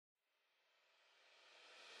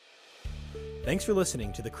Thanks for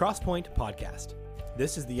listening to the Crosspoint Podcast.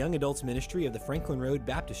 This is the young adults ministry of the Franklin Road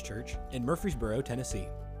Baptist Church in Murfreesboro, Tennessee.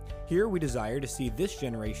 Here we desire to see this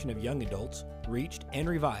generation of young adults reached and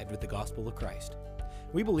revived with the gospel of Christ.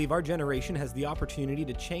 We believe our generation has the opportunity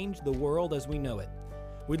to change the world as we know it.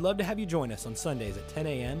 We'd love to have you join us on Sundays at 10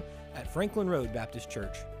 a.m. at Franklin Road Baptist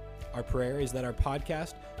Church. Our prayer is that our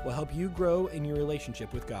podcast will help you grow in your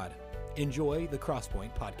relationship with God. Enjoy the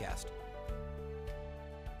Crosspoint Podcast.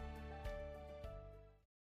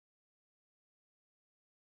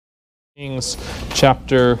 Kings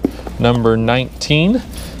chapter number 19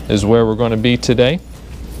 is where we're going to be today.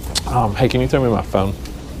 Hey, can you throw me my phone?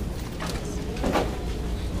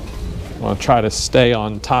 I'm going to try to stay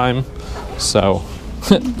on time, so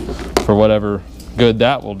for whatever good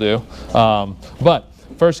that will do. But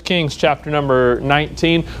 1 Kings chapter number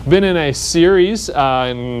 19. Been in a series,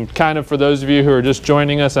 and kind of for those of you who are just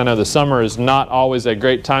joining us, I know the summer is not always a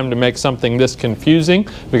great time to make something this confusing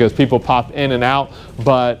because people pop in and out.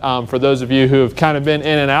 But for those of you who have kind of been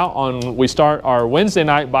in and out, we start our Wednesday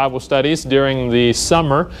night Bible studies during the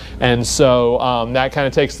summer, and so that kind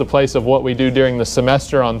of takes the place of what we do during the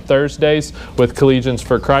semester on Thursdays with Collegians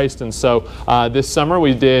for Christ. And so this summer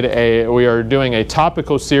we are doing a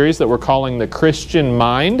topical series that we're calling The Christian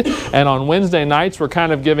Mind. And on Wednesday nights, we're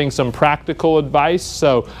kind of giving some practical advice.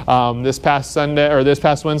 So this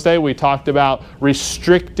past Wednesday, we talked about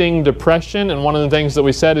restricting depression. And one of the things that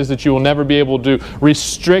we said is that you will never be able to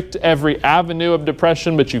restrict every avenue of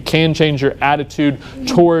depression, but you can change your attitude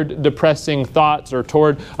toward depressing thoughts or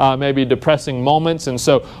toward maybe depressing moments. And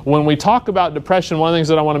so when we talk about depression, one of the things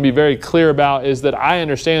that I want to be very clear about is that I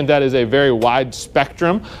understand that is a very wide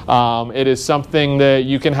spectrum. It is something that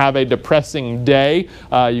you can have a depressing day.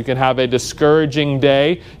 You can have a discouraging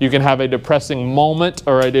day. You can have a depressing moment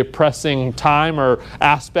or a depressing time or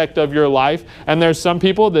aspect of your life. And there's some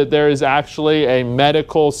people that there is actually a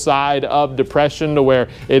medical side of depression to where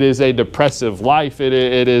it is a depressive life. It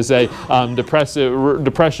is a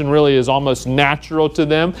depression really is almost natural to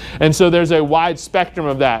them. And so there's a wide spectrum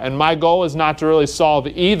of that. And my goal is not to really solve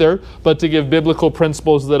either, but to give biblical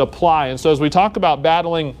principles that apply. And so as we talk about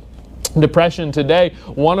battling depression today,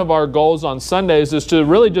 one of our goals on Sundays is to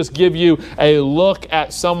really just give you a look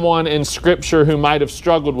at someone in Scripture who might have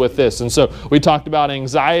struggled with this. And so we talked about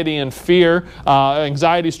anxiety and fear,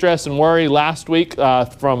 anxiety, stress, and worry last week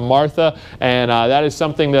from Martha, and that is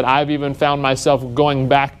something that I've even found myself going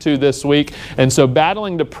back to this week. And so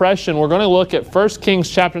battling depression, we're going to look at 1 Kings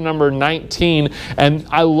chapter number 19, and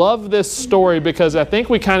I love this story because I think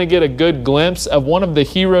we kind of get a good glimpse of one of the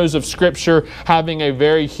heroes of Scripture having a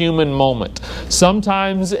very human moment.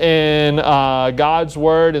 Sometimes in God's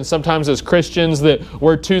Word and sometimes as Christians that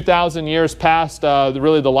we're 2,000 years past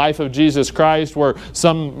really the life of Jesus Christ. We're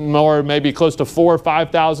some more maybe close to 4,000 or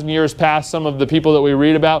 5,000 years past some of the people that we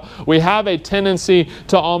read about. We have a tendency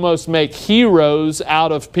to almost make heroes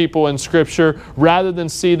out of people in Scripture rather than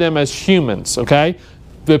see them as humans, okay?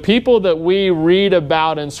 The people that we read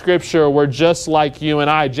about in Scripture were just like you and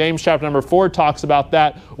I. James chapter number 4 talks about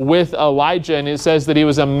that with Elijah, and it says that he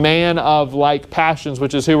was a man of like passions,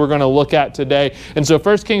 which is who we're going to look at today. And so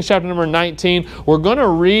 1 Kings chapter number 19, we're going to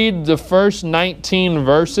read the first 19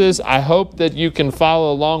 verses. I hope that you can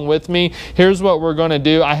follow along with me. Here's what we're going to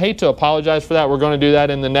do. I hate to apologize for that. We're going to do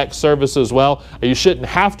that in the next service as well. You shouldn't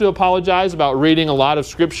have to apologize about reading a lot of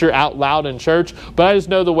Scripture out loud in church, but I just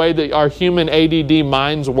know the way that our human ADD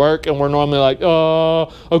minds work, and we're normally like,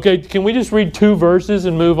 okay, can we just read 2 verses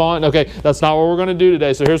and move on? Okay, that's not what we're going to do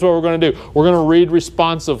today. So here's what we're going to do. We're going to read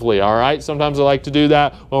responsively, all right? Sometimes I like to do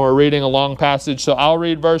that when we're reading a long passage. So I'll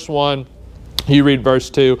read verse 1. You read verse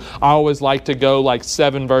 2. I always like to go like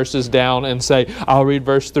 7 verses down and say, I'll read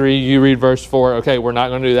verse 3, you read verse 4. Okay, we're not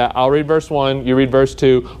going to do that. I'll read verse 1, you read verse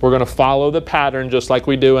 2. We're going to follow the pattern just like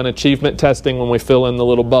we do in achievement testing when we fill in the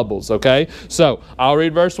little bubbles, okay? So I'll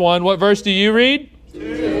read verse 1. What verse do you read?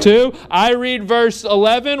 2. I read verse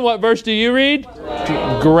 11. What verse do you read?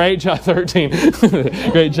 12. Great job. 13.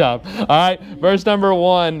 Great job. All right. Verse number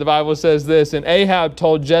 1, the Bible says this, And Ahab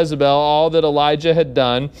told Jezebel all that Elijah had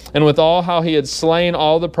done, and with all how he had slain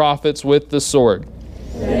all the prophets with the sword.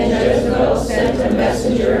 Then Jezebel sent a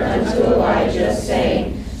messenger unto Elijah,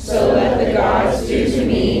 saying, So let the gods do to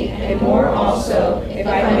me, and more also, if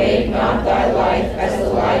I make not thy life as the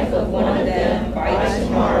life of one of them by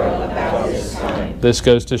tomorrow about this time. This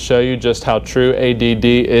goes to show you just how true ADD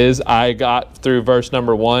is. I got through verse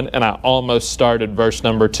number 1 and I almost started verse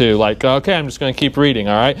number 2. Like, okay, I'm just going to keep reading,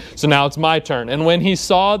 all right? So now it's my turn. And when he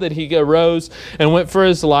saw that he arose and went for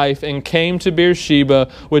his life and came to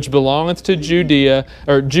Beersheba, which belongeth to Judah,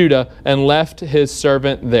 and left his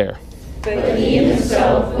servant there. But he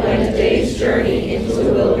himself went a day's journey into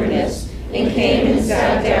the wilderness, and came and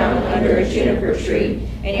sat down under a juniper tree.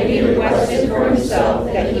 And he requested for himself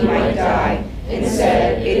that he might die, and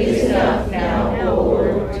said, It is enough now, O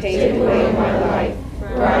Lord, take away my life,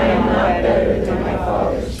 for I am not better than my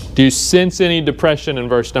fathers. Do you sense any depression in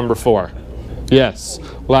verse number 4? Yes.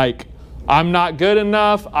 Like, I'm not good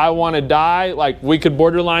enough, I want to die. Like, we could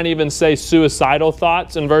borderline even say suicidal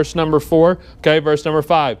thoughts in verse number 4. Okay, verse number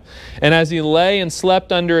 5. And as he lay and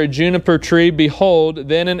slept under a juniper tree, behold,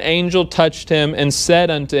 then an angel touched him and said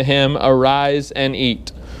unto him, Arise and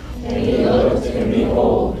eat. And he looked, and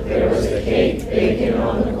behold, there was a cake baking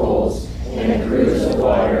on the coals, and a cruse of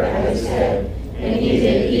water at his head. And he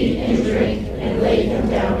did eat and drink, and laid him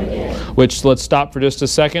down again. Which, let's stop for just a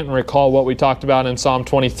second and recall what we talked about in Psalm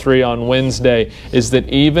 23 on Wednesday, is that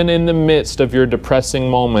even in the midst of your depressing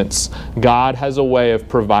moments, God has a way of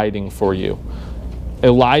providing for you.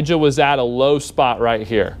 Elijah was at a low spot right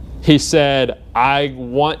here. He said, I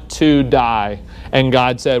want to die. And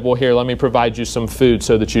God said, well, here, let me provide you some food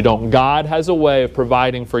so that you don't. God has a way of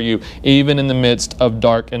providing for you even in the midst of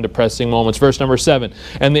dark and depressing moments. Verse number 7.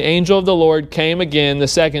 And the angel of the Lord came again the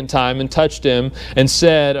second time and touched him and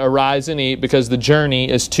said, Arise and eat, because the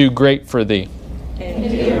journey is too great for thee. And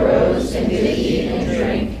he arose and did eat and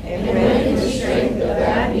drink, and went in the strength of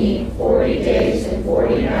that meat 40 days and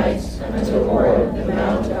 40 nights unto Horeb, the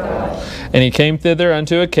mount of God. And he came thither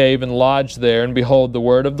unto a cave and lodged there. And behold, the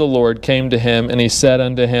word of the Lord came to him, and he said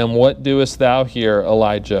unto him, What doest thou here,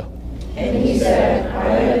 Elijah? And he said, I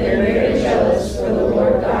have been very jealous for the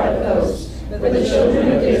Lord God of hosts, for the children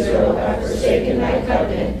of Israel have forsaken thy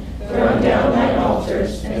covenant, thrown down thine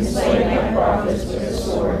altars, and slain thy prophets with the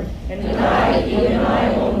sword. And I, even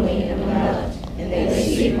I only, am left, and they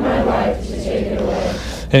seek my life to take it away.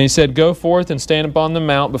 And he said, Go forth and stand upon the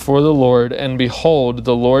mount before the Lord. And behold,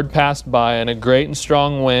 the Lord passed by, and a great and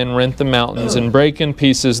strong wind rent the mountains, and brake in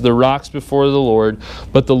pieces the rocks before the Lord.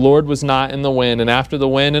 But the Lord was not in the wind, and after the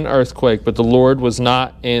wind an earthquake, but the Lord was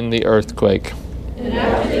not in the earthquake. And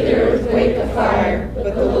after the earthquake a fire,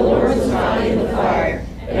 but the Lord was not in the fire.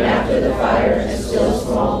 And after the fire a still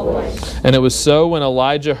small voice. And it was so when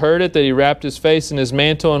Elijah heard it that he wrapped his face in his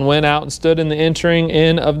mantle and went out and stood in the entering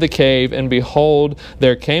in of the cave. And behold,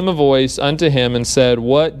 there came a voice unto him and said,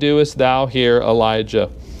 What doest thou here,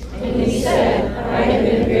 Elijah? And he said, I have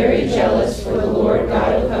been very jealous for the Lord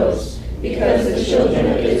God of hosts, because the children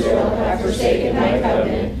of Israel have forsaken thy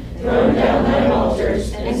covenant, thrown down thine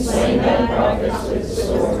altars, and slain thy prophets with the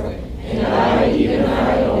sword. And I, even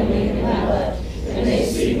I only, am left, and they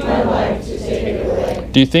seek my life to take it away.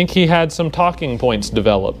 Do you think he had some talking points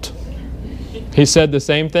developed? He said the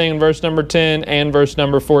same thing in verse number 10 and verse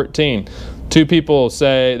number 14. Two people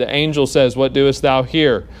say, the angel says, What doest thou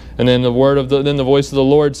here? And then the voice of the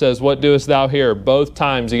Lord says, What doest thou here? Both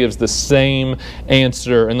times he gives the same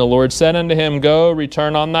answer. And the Lord said unto him, Go,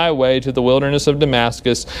 return on thy way to the wilderness of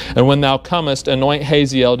Damascus, and when thou comest, anoint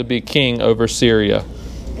Hazael to be king over Syria.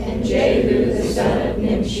 And Jehu the son of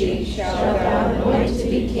Nimshi shalt thou anoint to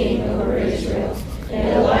be king over Israel, and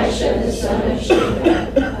Elisha the son of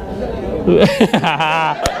Shaphat.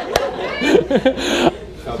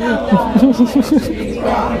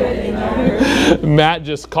 Matt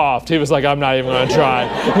just coughed. He was like, I'm not even going to try.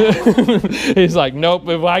 He's like, nope,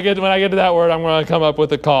 when I get to that word, I'm going to come up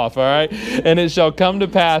with a cough, all right? And it shall come to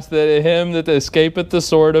pass that him that escapeth the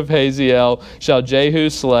sword of Hazael shall Jehu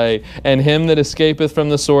slay, and him that escapeth from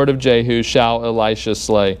the sword of Jehu shall Elisha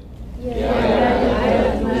slay.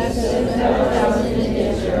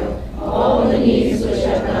 All the knees which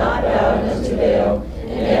have not bowed unto Baal,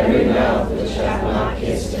 and every mouth which hath not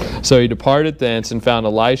kissed him. So he departed thence and found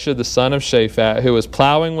Elisha the son of Shaphat, who was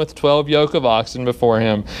plowing with 12 yoke of oxen before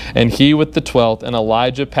him, and he with the 12th. And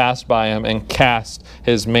Elijah passed by him and cast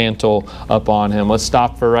his mantle upon him. Let's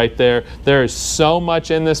stop for right there. There is so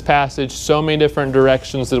much in this passage, so many different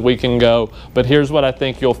directions that we can go. But here's what I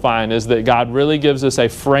think you'll find is that God really gives us a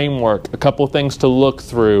framework, a couple things to look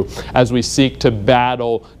through as we seek to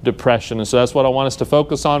battle depression. And so that's what I want us to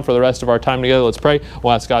focus on for the rest of our time together. Let's pray.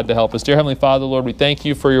 We'll ask God to help us. Dear Heavenly Father, Lord, we thank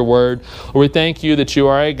you for your word. Lord, we thank you that you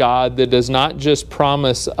are a God that does not just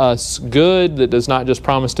promise us good, that does not just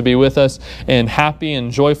promise to be with us in happy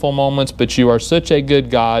and joyful moments, but you are such a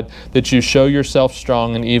good God that you show yourself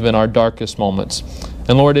strong in even our darkest moments.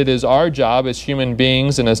 And Lord, it is our job as human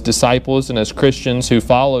beings and as disciples and as Christians who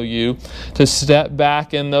follow you to step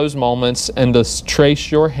back in those moments and to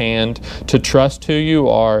trace your hand, to trust who you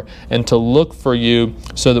are, and to look for you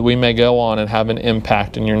so that we may go on and have an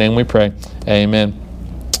impact. In your name we pray. Amen.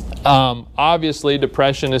 Obviously,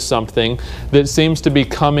 depression is something that seems to be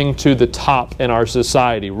coming to the top in our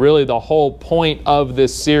society. Really, the whole point of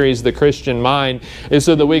this series, The Christian Mind, is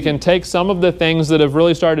so that we can take some of the things that have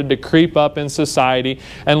really started to creep up in society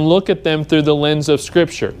and look at them through the lens of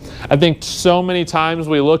Scripture. I think so many times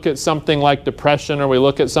we look at something like depression or we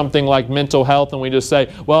look at something like mental health and we just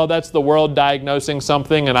say, well, that's the world diagnosing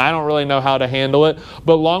something and I don't really know how to handle it.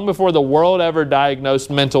 But long before the world ever diagnosed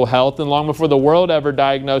mental health and long before the world ever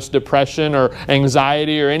diagnosed depression or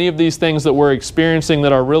anxiety or any of these things that we're experiencing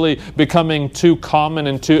that are really becoming too common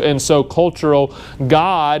and so cultural,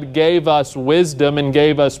 God gave us wisdom and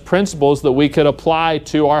gave us principles that we could apply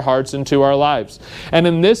to our hearts and to our lives. And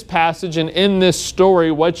in this passage and in this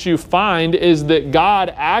story, what you find is that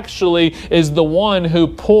God actually is the one who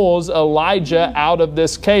pulls Elijah out of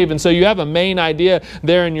this cave. And so you have a main idea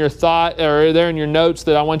there in your thought or there in your notes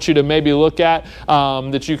that I want you to maybe look at,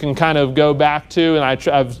 that you can kind of go back to. And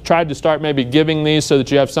I've tried to start maybe giving these so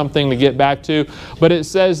that you have something to get back to. But it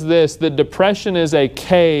says this, that depression is a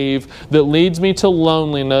cave that leads me to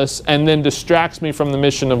loneliness and then distracts me from the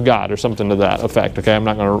mission of God, or something to that effect. Okay, I'm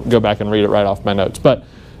not going to go back and read it right off my notes. But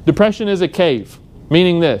depression is a cave,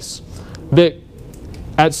 meaning this, that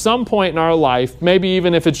at some point in our life, maybe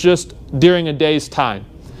even if it's just during a day's time,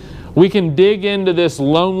 we can dig into this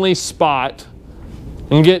lonely spot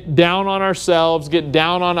and get down on ourselves, get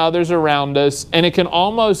down on others around us, and it can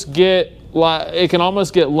almost get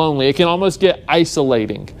lonely. It can almost get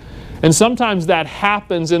isolating. And sometimes that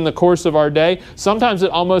happens in the course of our day. Sometimes it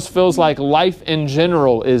almost feels like life in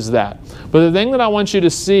general is that. But the thing that I want you to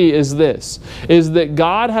see is this, is that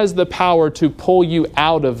God has the power to pull you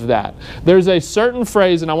out of that. There's a certain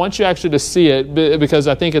phrase, and I want you actually to see it because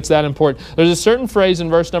I think it's that important. There's a certain phrase in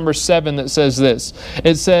verse number 7 that says this.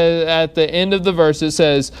 It says, at the end of the verse, it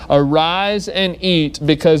says, "Arise and eat,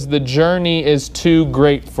 because the journey is too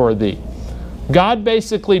great for thee." God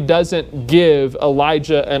basically doesn't give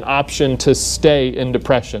Elijah an option to stay in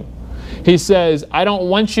depression. He says, I don't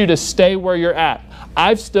want you to stay where you're at.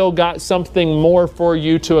 I've still got something more for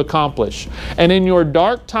you to accomplish. And in your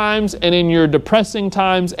dark times and in your depressing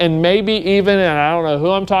times, and maybe even, and I don't know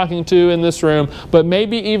who I'm talking to in this room, but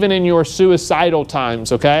maybe even in your suicidal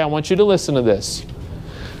times, okay? I want you to listen to this.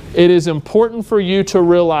 It is important for you to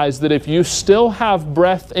realize that if you still have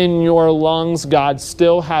breath in your lungs, God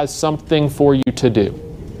still has something for you to do.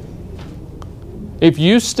 If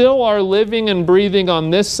you still are living and breathing on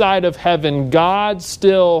this side of heaven, God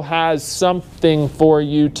still has something for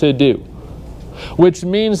you to do. Which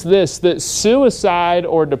means this, that suicide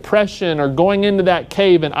or depression or going into that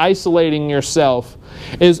cave and isolating yourself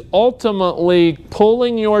is ultimately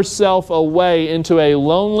pulling yourself away into a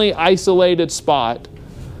lonely, isolated spot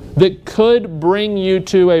that could bring you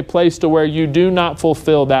to a place to where you do not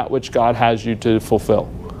fulfill that which God has you to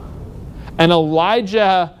fulfill. And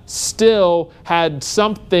Elijah still had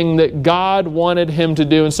something that God wanted him to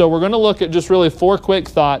do. And so we're going to look at just really 4 quick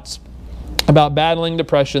thoughts about battling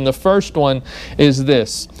depression. The first one is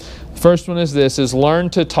this. Is learn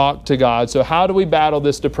to talk to God. So how do we battle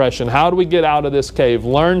this depression? How do we get out of this cave?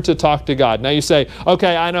 Learn to talk to God. Now you say,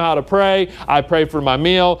 okay, I know how to pray. I prayed for my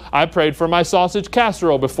meal. I prayed for my sausage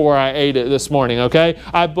casserole before I ate it this morning, okay?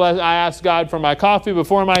 I asked God for my coffee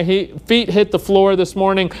before my feet hit the floor this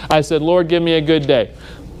morning. I said, Lord, give me a good day.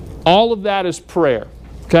 All of that is prayer,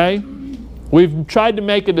 okay? We've tried to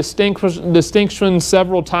make a distinction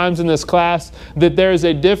several times in this class that there is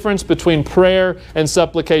a difference between prayer and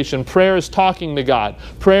supplication. Prayer is talking to God.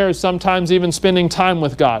 Prayer is sometimes even spending time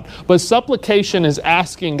with God. But supplication is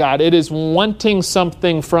asking God. It is wanting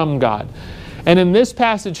something from God. And in this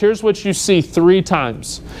passage, here's what you see 3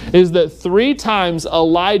 times, is that 3 times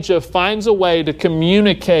Elijah finds a way to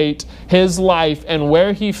communicate his life and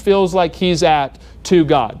where he feels like he's at to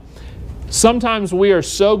God. Sometimes we are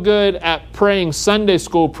so good at praying Sunday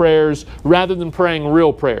school prayers rather than praying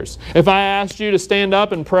real prayers. If I asked you to stand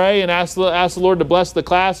up and pray and ask the Lord to bless the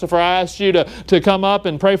class, if I asked you to come up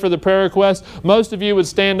and pray for the prayer request, most of you would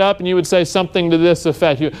stand up and you would say something to this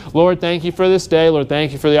effect. Lord, thank you for this day. Lord,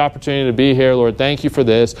 thank you for the opportunity to be here. Lord, thank you for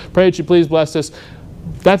this. Pray that you please bless us.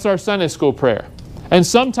 That's our Sunday school prayer. And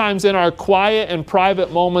sometimes in our quiet and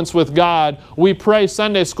private moments with God, we pray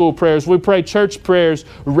Sunday school prayers, we pray church prayers,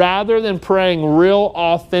 rather than praying real,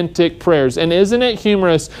 authentic prayers. And isn't it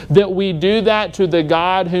humorous that we do that to the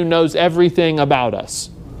God who knows everything about us?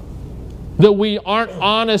 That we aren't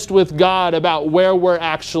honest with God about where we're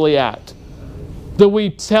actually at. That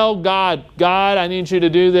we tell God, God, I need you to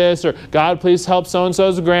do this, or God, please help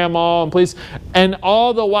so-and-so's grandma, and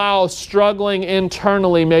all the while struggling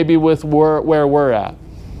internally maybe with where we're at.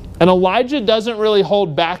 And Elijah doesn't really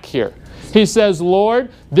hold back here. He says,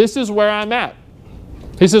 Lord, this is where I'm at.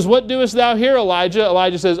 He says, what doest thou here, Elijah?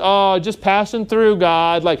 Elijah says, oh, just passing through,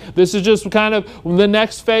 God. Like, this is just kind of the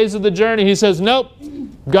next phase of the journey. He says, nope,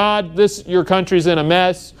 God, your country's in a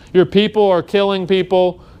mess. Your people are killing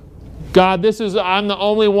people. God, I'm the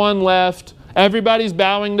only one left. Everybody's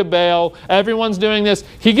bowing to Baal. Everyone's doing this.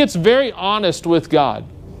 He gets very honest with God.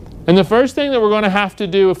 And the first thing that we're going to have to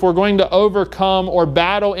do if we're going to overcome or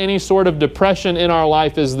battle any sort of depression in our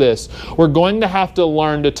life is this. We're going to have to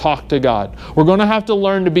learn to talk to God. We're going to have to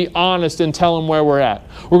learn to be honest and tell Him where we're at.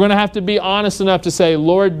 We're going to have to be honest enough to say,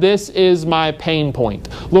 Lord, this is my pain point.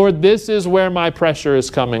 Lord, this is where my pressure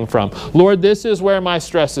is coming from. Lord, this is where my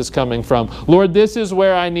stress is coming from. Lord, this is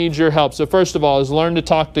where I need your help. So first of all is learn to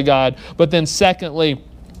talk to God. But then secondly,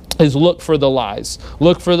 is look for the lies.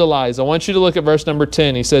 Look for the lies. I want you to look at verse number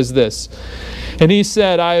 10. He says this, and he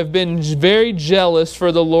said, I have been very jealous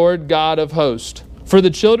for the Lord God of hosts. For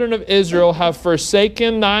the children of Israel have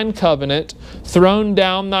forsaken thine covenant, thrown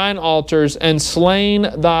down thine altars, and slain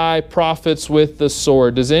thy prophets with the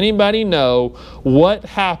sword. Does anybody know what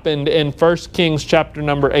happened in 1 Kings chapter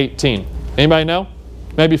number 18? Anybody know?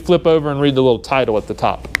 Maybe flip over and read the little title at the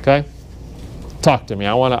top, okay? Talk to me.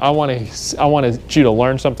 I want you to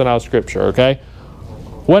learn something out of Scripture, okay?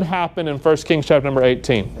 What happened in 1 Kings chapter number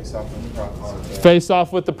 18? Face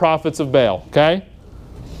off with the prophets of Baal, okay?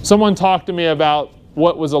 Someone talk to me about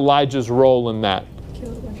what was Elijah's role in that.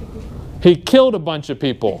 He killed a bunch of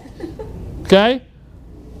people, okay?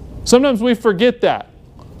 Sometimes we forget that,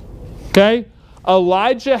 okay?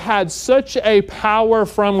 Elijah had such a power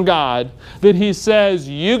from God that he says,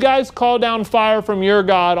 you guys call down fire from your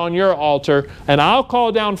God on your altar, and I'll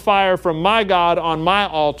call down fire from my God on my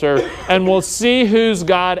altar, and we'll see whose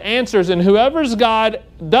God answers. And whoever's God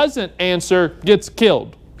doesn't answer gets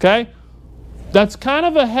killed. Okay? That's kind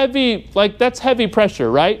of a heavy, that's heavy pressure,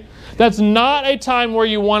 right? That's not a time where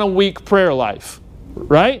you want a weak prayer life,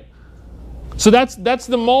 right? So that's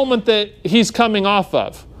the moment that he's coming off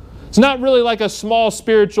of. It's not really like a small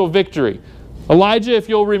spiritual victory. Elijah, if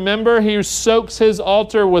you'll remember, he soaks his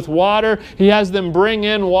altar with water. He has them bring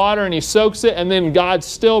in water and he soaks it, and then God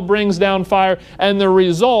still brings down fire. And the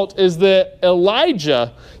result is that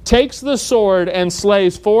Elijah takes the sword and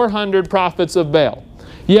slays 400 prophets of Baal.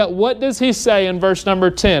 Yet what does he say in verse number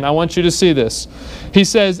 10? I want you to see this. He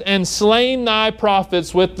says, and slain thy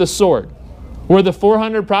prophets with the sword. Were the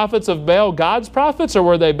 400 prophets of Baal God's prophets, or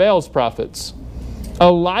were they Baal's prophets?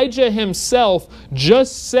 Elijah himself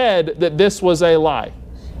just said that this was a lie.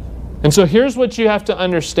 And so here's what you have to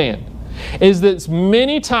understand, is that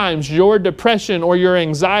many times your depression or your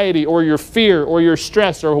anxiety or your fear or your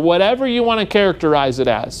stress or whatever you want to characterize it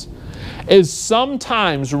as is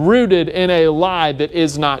sometimes rooted in a lie that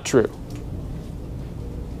is not true.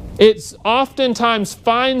 It oftentimes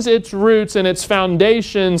finds its roots and its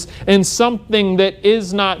foundations in something that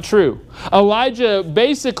is not true. Elijah,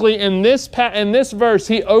 basically in this verse,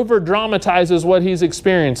 he over-dramatizes what he's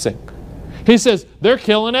experiencing. He says, they're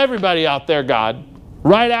killing everybody out there, God,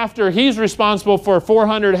 right after he's responsible for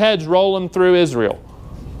 400 heads rolling through Israel.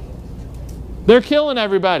 They're killing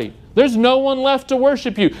everybody. There's no one left to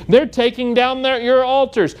worship you. They're taking down your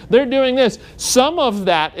altars. They're doing this. Some of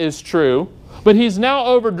that is true. But he's now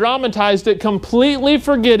over-dramatized it, completely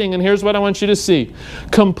forgetting, and here's what I want you to see,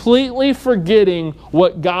 completely forgetting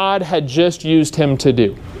what God had just used him to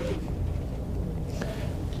do.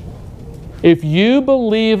 If you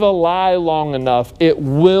believe a lie long enough, it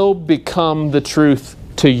will become the truth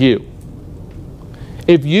to you.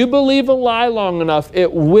 If you believe a lie long enough,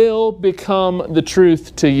 it will become the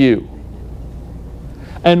truth to you.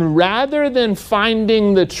 And rather than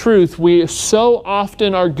finding the truth, we so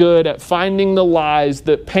often are good at finding the lies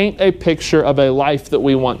that paint a picture of a life that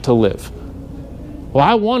we want to live. Well,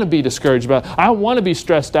 I want to be discouraged about it. I want to be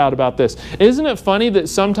stressed out about this. Isn't it funny that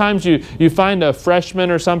sometimes you find a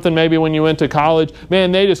freshman or something, maybe when you went to college,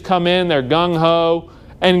 man, they just come in, they're gung-ho.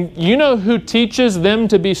 And you know who teaches them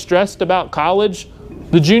to be stressed about college?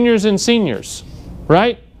 The juniors and seniors,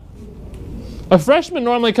 right? A freshman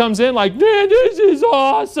normally comes in like, man, this is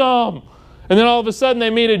awesome. And then all of a sudden they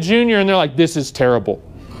meet a junior and they're like, this is terrible.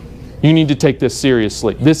 You need to take this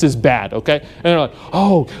seriously. This is bad, okay? And they're like,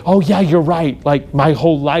 oh yeah, you're right. Like, my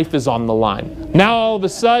whole life is on the line. Now all of a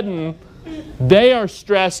sudden, they are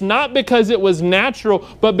stressed, not because it was natural,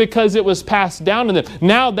 but because it was passed down to them.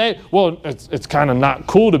 Now it's kind of not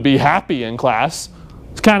cool to be happy in class.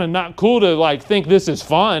 It's kind of not cool to think this is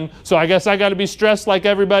fun. So I guess I got to be stressed like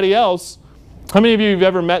everybody else. How many of you have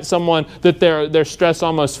ever met someone that their stress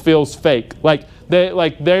almost feels fake? Like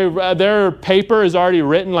their paper is already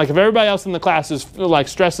written. Like if everybody else in the class is like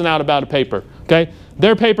stressing out about a paper, okay?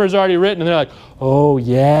 Their paper is already written and they're like, oh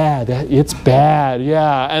yeah, it's bad,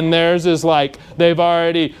 yeah. And theirs is like, they've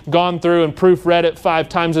already gone through and proofread it 5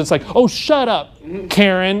 times. It's like, oh, shut up,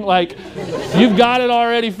 Karen. Like, you've got it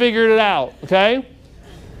already figured it out, okay?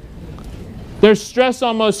 Their stress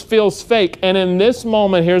almost feels fake. And in this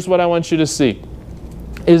moment, here's what I want you to see,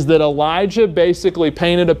 is that Elijah basically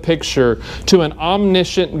painted a picture to an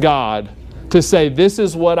omniscient God to say, this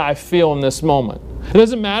is what I feel in this moment. It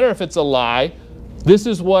doesn't matter if it's a lie. This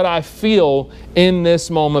is what I feel in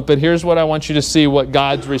this moment. But here's what I want you to see what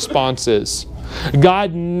God's response is.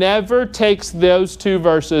 God never takes those 2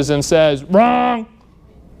 verses and says, wrong.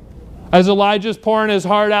 As Elijah's pouring his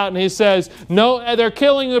heart out and he says, no, they're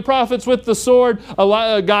killing the prophets with the sword.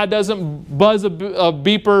 God doesn't buzz a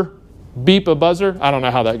beeper, beep a buzzer. I don't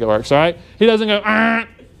know how that works, all right? He doesn't go,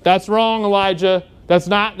 that's wrong, Elijah. That's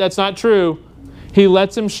not true. He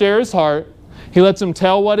lets him share his heart. He lets him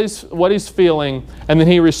tell what he's feeling, and then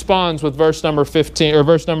he responds with verse number 15 or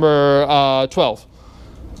verse number 12.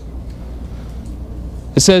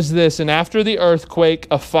 It says this, and after the earthquake,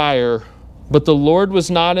 a fire, but the Lord was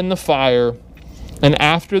not in the fire, and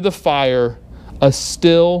after the fire, a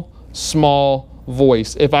still small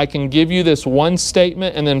voice. If I can give you this one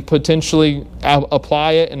statement and then potentially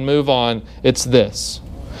apply it and move on, it's this.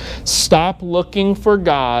 Stop looking for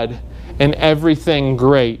God in everything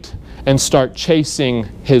great and start chasing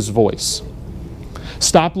His voice.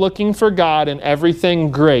 Stop looking for God in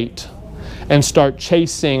everything great and start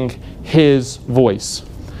chasing His voice.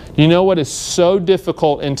 You know what is so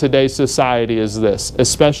difficult in today's society is this,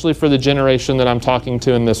 especially for the generation that I'm talking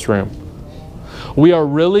to in this room. We are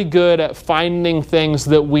really good at finding things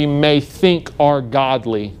that we may think are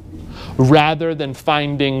godly rather than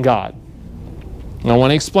finding God. And I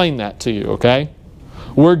want to explain that to you, okay?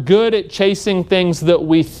 We're good at chasing things that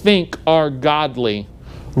we think are godly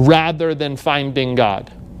rather than finding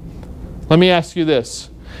God. Let me ask you this.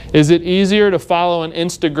 Is it easier to follow an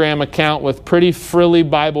Instagram account with pretty frilly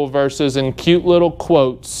Bible verses and cute little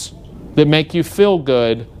quotes that make you feel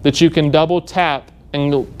good that you can double tap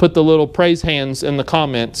and put the little praise hands in the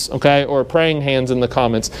comments, okay, or praying hands in the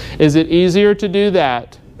comments? Is it easier to do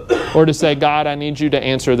that or to say, God, I need you to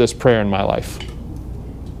answer this prayer in my life?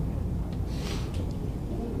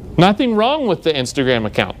 Nothing wrong with the Instagram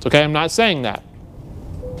account, okay? I'm not saying that.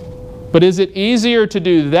 But is it easier to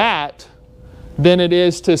do that than it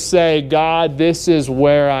is to say, God, this is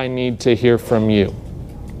where I need to hear from you?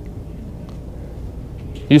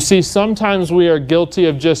 You see, sometimes we are guilty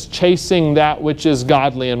of just chasing that which is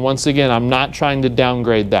godly. And once again, I'm not trying to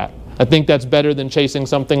downgrade that. I think that's better than chasing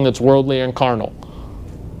something that's worldly and carnal.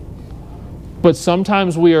 But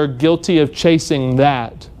sometimes we are guilty of chasing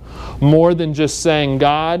that more than just saying,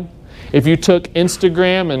 God, if you took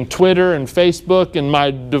Instagram and Twitter and Facebook and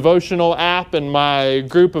my devotional app and my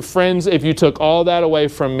group of friends, if you took all that away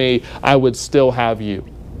from me, I would still have you.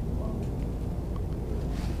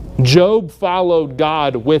 Job followed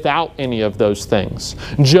God without any of those things.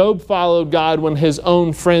 Job followed God when his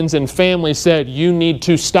own friends and family said, you need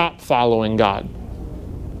to stop following God.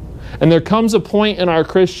 And there comes a point in our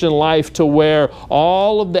Christian life to where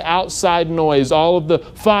all of the outside noise, all of the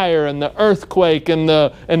fire and the earthquake and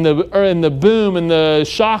the boom and the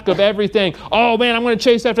shock of everything. Oh man, I'm going to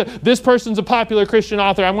chase after this person's a popular Christian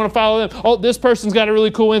author. I'm going to follow them. Oh, this person's got a really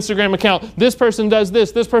cool Instagram account. This person does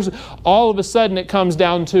this. This person. All of a sudden it comes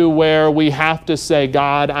down to where we have to say,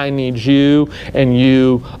 God, I need you and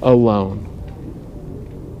you alone.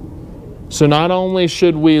 So not only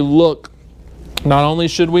should we look, not only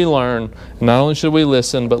should we learn, not only should we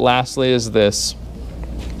listen, but lastly is this,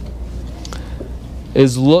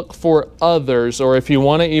 is look for others, or if you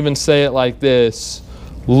want to even say it like this,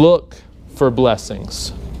 look for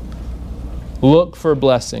blessings. Look for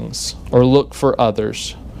blessings, or look for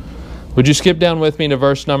others. Would you skip down with me to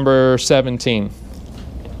verse number 17?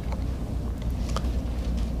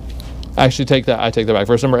 Actually, I take that back.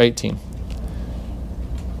 Verse number 18.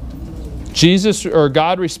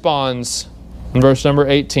 God responds in verse number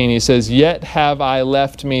 18, he says, yet have I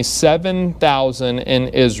left me 7,000 in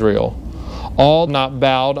Israel, all not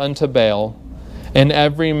bowed unto Baal, and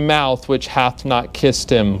every mouth which hath not kissed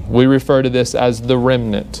him. We refer to this as the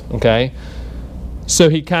remnant, okay? So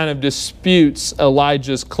he kind of disputes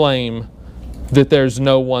Elijah's claim that there's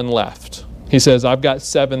no one left. He says, I've got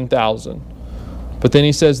 7,000. But then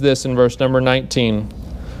he says this in verse number 19,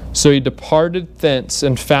 so he departed thence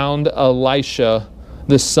and found Elisha,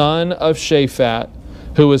 the son of Shaphat,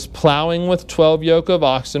 who was plowing with 12 yoke of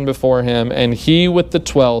oxen before him, and he with the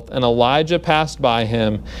 12th. And Elijah passed by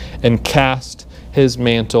him and cast his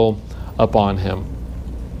mantle upon him.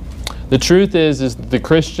 The truth is the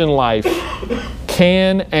Christian life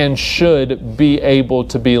can and should be able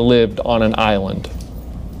to be lived on an island,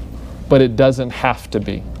 but it doesn't have to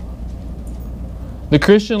be. The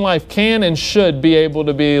Christian life can and should be able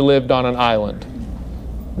to be lived on an island.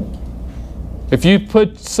 If you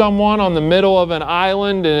put someone on the middle of an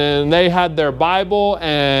island and they had their Bible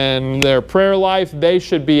and their prayer life, they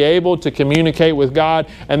should be able to communicate with God,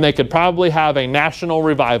 and they could probably have a national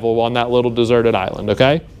revival on that little deserted island,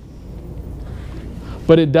 okay?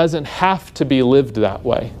 But it doesn't have to be lived that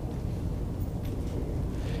way.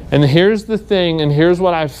 And here's the thing, and here's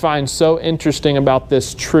what I find so interesting about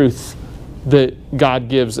this truth that God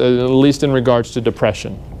gives, at least in regards to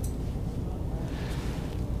depression,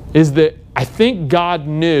 is that I think God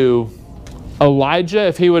knew Elijah,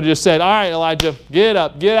 if he would have just said, all right, Elijah, get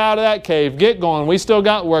up, get out of that cave, get going. We still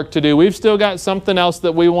got work to do. We've still got something else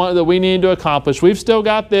that we need to accomplish. We've still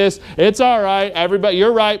got this. It's all right. Everybody,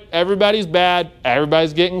 you're right. Everybody's bad.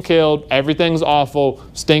 Everybody's getting killed. Everything's awful.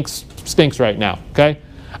 Stinks right now. Okay?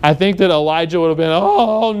 I think that Elijah would have been,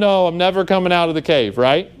 oh no, I'm never coming out of the cave,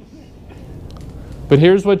 right? But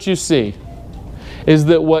here's what you see, is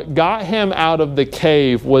that what got him out of the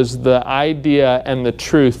cave was the idea and the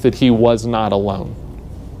truth that he was not alone.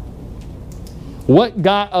 What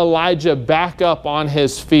got Elijah back up on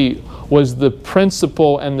his feet was the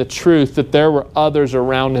principle and the truth that there were others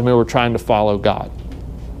around him who were trying to follow God.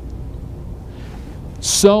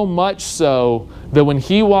 So much so that when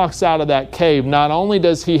he walks out of that cave, not only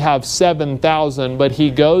does he have 7,000, but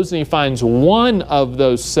he goes and he finds one of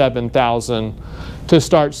those 7,000 to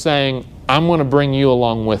start saying, I'm going to bring you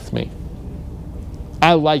along with me.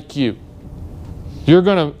 I like you. I'm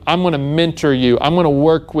going to mentor you. I'm going to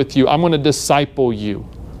work with you. I'm going to disciple you.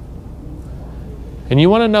 And you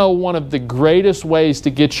want to know one of the greatest ways to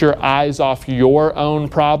get your eyes off your own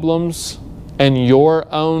problems and your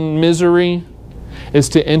own misery is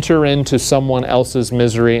to enter into someone else's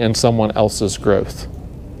misery and someone else's growth.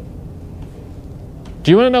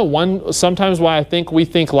 Do you want to know sometimes why I think we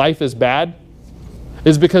think life is bad?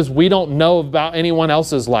 Is because we don't know about anyone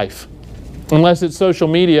else's life. Unless it's social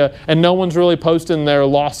media, and no one's really posting their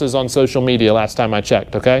losses on social media last time I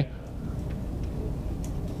checked, okay?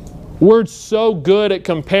 We're so good at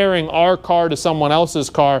comparing our car to someone else's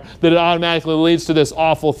car that it automatically leads to this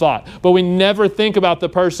awful thought. But we never think about the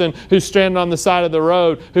person who's stranded on the side of the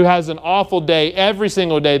road, who has an awful day every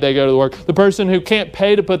single day they go to work, the person who can't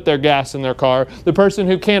pay to put their gas in their car, the person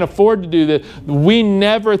who can't afford to do this. We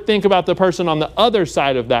never think about the person on the other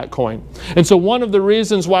side of that coin. And so one of the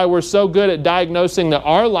reasons why we're so good at diagnosing that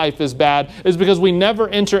our life is bad is because we never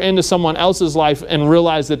enter into someone else's life and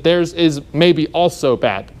realize that theirs is maybe also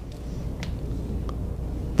bad.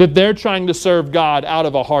 That they're trying to serve God out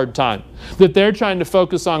of a hard time. That they're trying to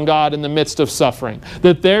focus on God in the midst of suffering.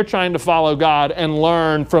 That they're trying to follow God and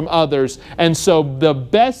learn from others. And so the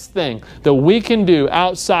best thing that we can do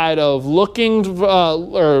outside of let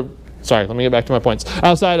me get back to my points.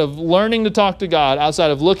 Outside of learning to talk to God, outside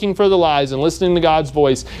of looking for the lies and listening to God's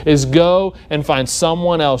voice, is go and find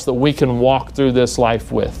someone else that we can walk through this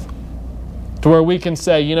life with. To where we can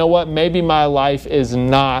say, you know what, maybe my life is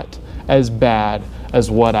not as bad as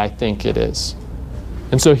what I think it is.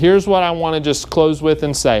 And so here's what I want to just close with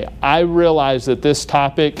and say. I realize that this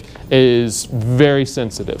topic is very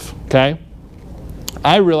sensitive, okay?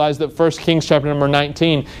 I realize that 1 Kings chapter number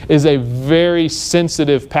 19 is a very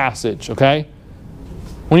sensitive passage, okay?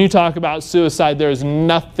 When you talk about suicide, there is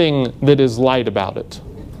nothing that is light about it.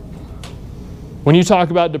 When you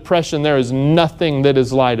talk about depression, there is nothing that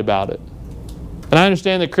is light about it. And I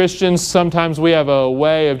understand that Christians, sometimes we have a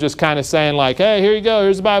way of just kind of saying like, hey, here you go,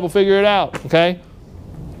 here's the Bible, figure it out, okay?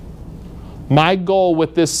 My goal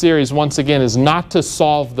with this series, once again, is not to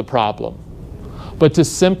solve the problem, but to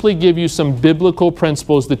simply give you some biblical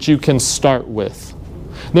principles that you can start with.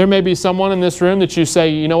 There may be someone in this room that you say,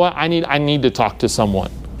 you know what, I need to talk to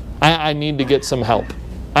someone. I need to get some help.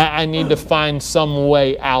 I need to find some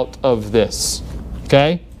way out of this,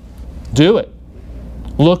 okay? Do it.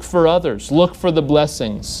 Look for others. Look for the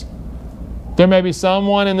blessings. There may be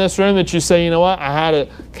someone in this room that you say, you know what, I had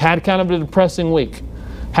kind of a depressing week.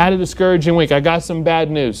 Had a discouraging week. I got some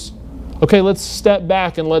bad news. Okay, let's step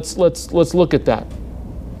back and let's look at that.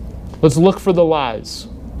 Let's look for the lies.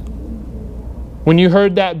 When you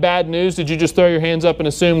heard that bad news, did you just throw your hands up and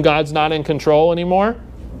assume God's not in control anymore?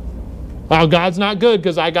 Well, God's not good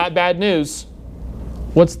because I got bad news.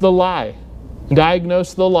 What's the lie?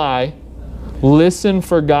 Diagnose the lie. Listen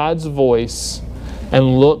for God's voice.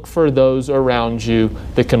 and look for those around you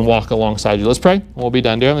that can walk alongside you. Let's pray. We'll be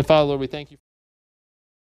done. Dear Heavenly Father, Lord, we thank you.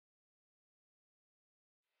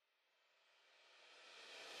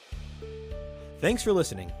 Thanks for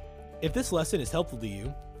listening. If this lesson is helpful to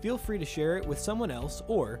you, feel free to share it with someone else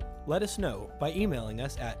or let us know by emailing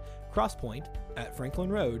us at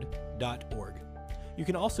crosspoint@franklinroad.org. You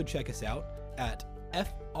can also check us out at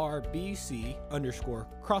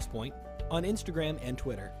FRBC_Crosspoint on Instagram and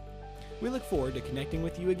Twitter. We look forward to connecting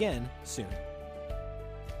with you again soon.